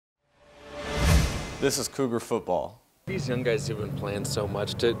This is Cougar football. These young guys who've been playing so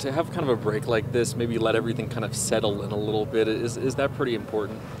much, to have kind of a break like this, maybe let everything kind of settle in a little bit, is that pretty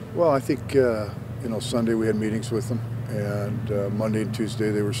important? Well, I think, Sunday we had meetings with them, and Monday and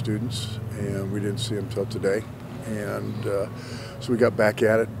Tuesday they were students, and we didn't see them till today. And so we got back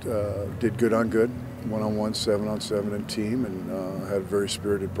at it, did good on good, 1-on-1, 7-on-7 and team, and had a very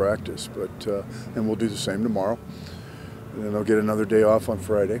spirited practice. And we'll do the same tomorrow. And then they'll get another day off on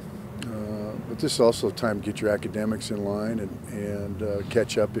Friday. But this is also a time to get your academics in line and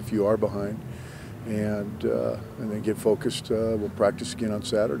catch up if you are behind, and then get focused. We'll practice again on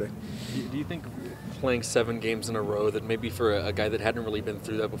Saturday. Do you think playing 7 games in a row, that maybe for a guy that hadn't really been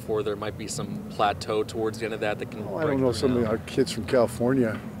through that before, there might be some plateau towards the end of that can I don't know, some of our kids from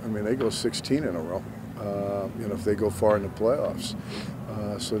California, I mean, they go 16 in a row, if they go far in the playoffs.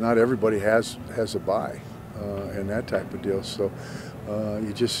 So not everybody has a bye and that type of deal. So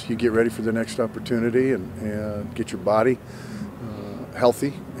you get ready for the next opportunity and get your body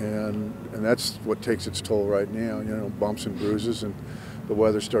healthy, and that's what takes its toll right now. Bumps and bruises, and the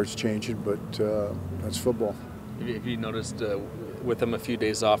weather starts changing, but that's football. Have you noticed with them a few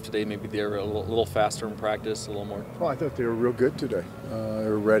days off today, maybe they're a little faster in practice, a little more? Well, I thought they were real good today. They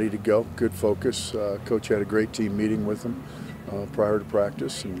were ready to go, good focus. Coach had a great team meeting with them prior to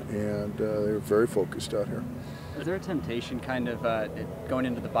practice, and they were very focused out here. Is there a temptation kind of going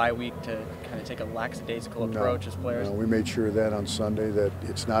into the bye week to kind of take a lackadaisical approach as players? No, we made sure of that on Sunday, that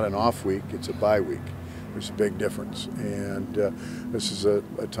it's not an off week, it's a bye week. There's a big difference, and this is a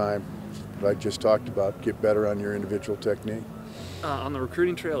time that I just talked about, get better on your individual technique. On the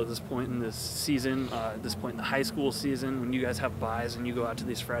recruiting trail at this point in this season, at this point in the high school season, when you guys have buys and you go out to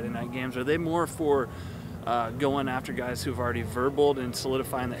these Friday night games, are they more for going after guys who've already verbaled and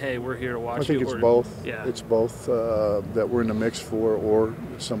solidifying that, hey, we're here to watch you? I think it's both. Yeah. It's both that we're in the mix for, or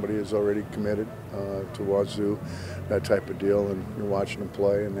somebody is already committed to Wazoo, that type of deal, and you're watching them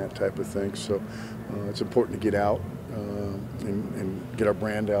play and that type of thing. So it's important to get out and get our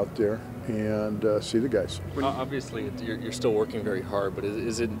brand out there and see the guys. Obviously, you're still working very hard, but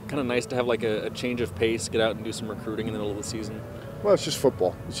is it kind of nice to have like a change of pace, get out and do some recruiting in the middle of the season? Well, it's just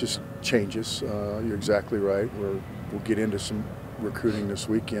football. It's just changes. You're exactly right. We'll get into some recruiting this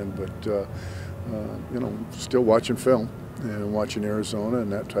weekend, but still watching film and watching Arizona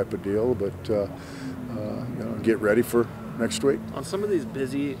and that type of deal. But get ready for next week. On some of these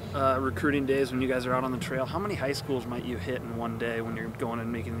busy recruiting days when you guys are out on the trail, how many high schools might you hit in one day when you're going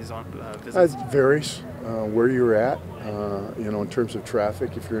and making these visits? It varies where you're at. In terms of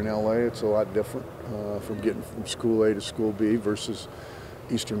traffic, if you're in LA, it's a lot different from getting from school A to school B versus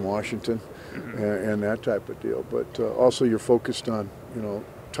Eastern Washington and that type of deal. But also you're focused on,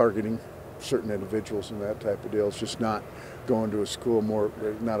 targeting certain individuals and that type of deal. It's just not going to a school,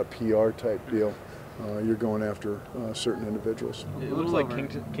 not a PR type deal. You're going after certain individuals. It looks like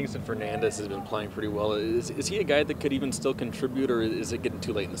Kingston Fernandez has been playing pretty well. Is he a guy that could even still contribute, or is it getting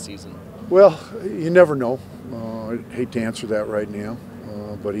too late in the season? Well, you never know. I hate to answer that right now,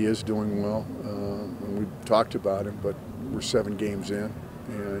 but he is doing well. And we talked about him, but we're 7 games in,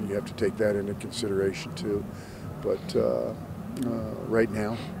 and you have to take that into consideration too. But right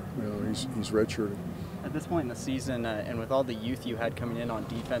now, he's redshirting. At this point in the season, and with all the youth you had coming in on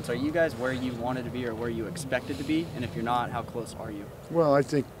defense, are you guys where you wanted to be or where you expected to be? And if you're not, how close are you? Well, I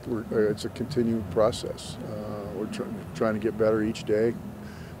think it's a continued process. We're trying to get better each day,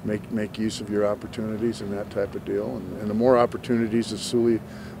 make use of your opportunities and that type of deal. And the more opportunities that Sully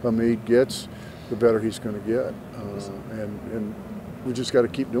Hamid gets, the better he's going to get. And we just got to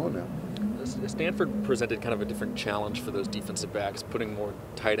keep doing that. Stanford presented kind of a different challenge for those defensive backs, putting more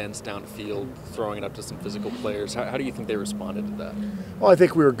tight ends downfield, throwing it up to some physical players. How do you think they responded to that? Well, I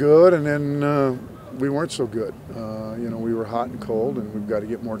think we were good, and then we weren't so good. We were hot and cold, and we've got to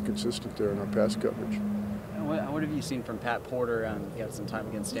get more consistent there in our pass coverage. What have you seen from Pat Porter? He had some time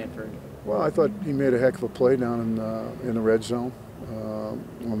against Stanford. Well, I thought he made a heck of a play down in the red zone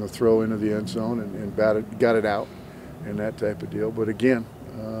on the throw into the end zone and got it out and that type of deal. But again,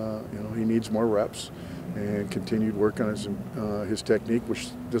 he needs more reps and continued work on his technique, which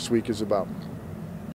this week is about.